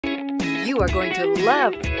You are going to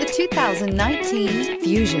love the 2019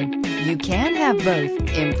 Fusion. You can have both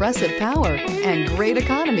impressive power and great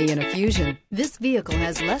economy in a Fusion. This vehicle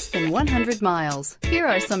has less than 100 miles. Here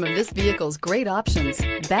are some of this vehicle's great options: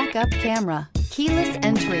 backup camera, keyless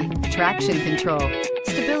entry, traction control,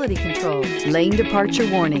 stability control, lane departure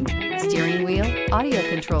warning, steering wheel audio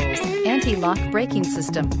controls, anti-lock braking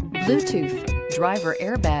system, Bluetooth, driver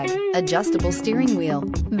airbag, adjustable steering wheel.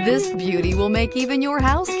 This beauty will make even your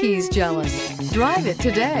house keys jealous. Drive it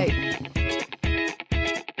today.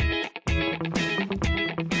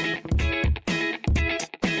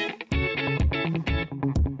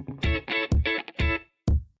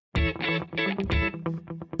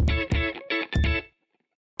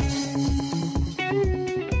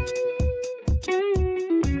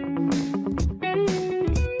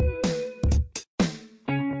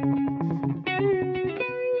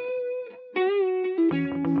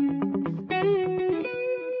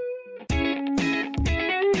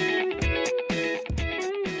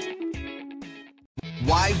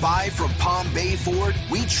 Why buy from Palm Bay Ford?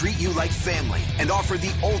 We treat you like family and offer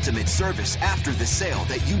the ultimate service after the sale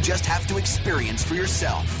that you just have to experience for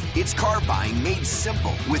yourself. It's car buying made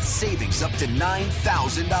simple with savings up to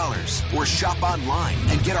 $9,000. Or shop online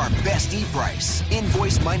and get our best e-price.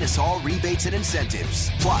 Invoice minus all rebates and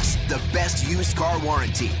incentives. Plus, the best used car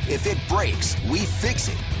warranty. If it breaks, we fix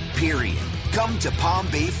it. Period. Come to Palm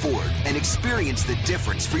Bay Ford and experience the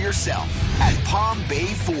difference for yourself at Palm Bay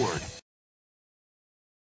Ford.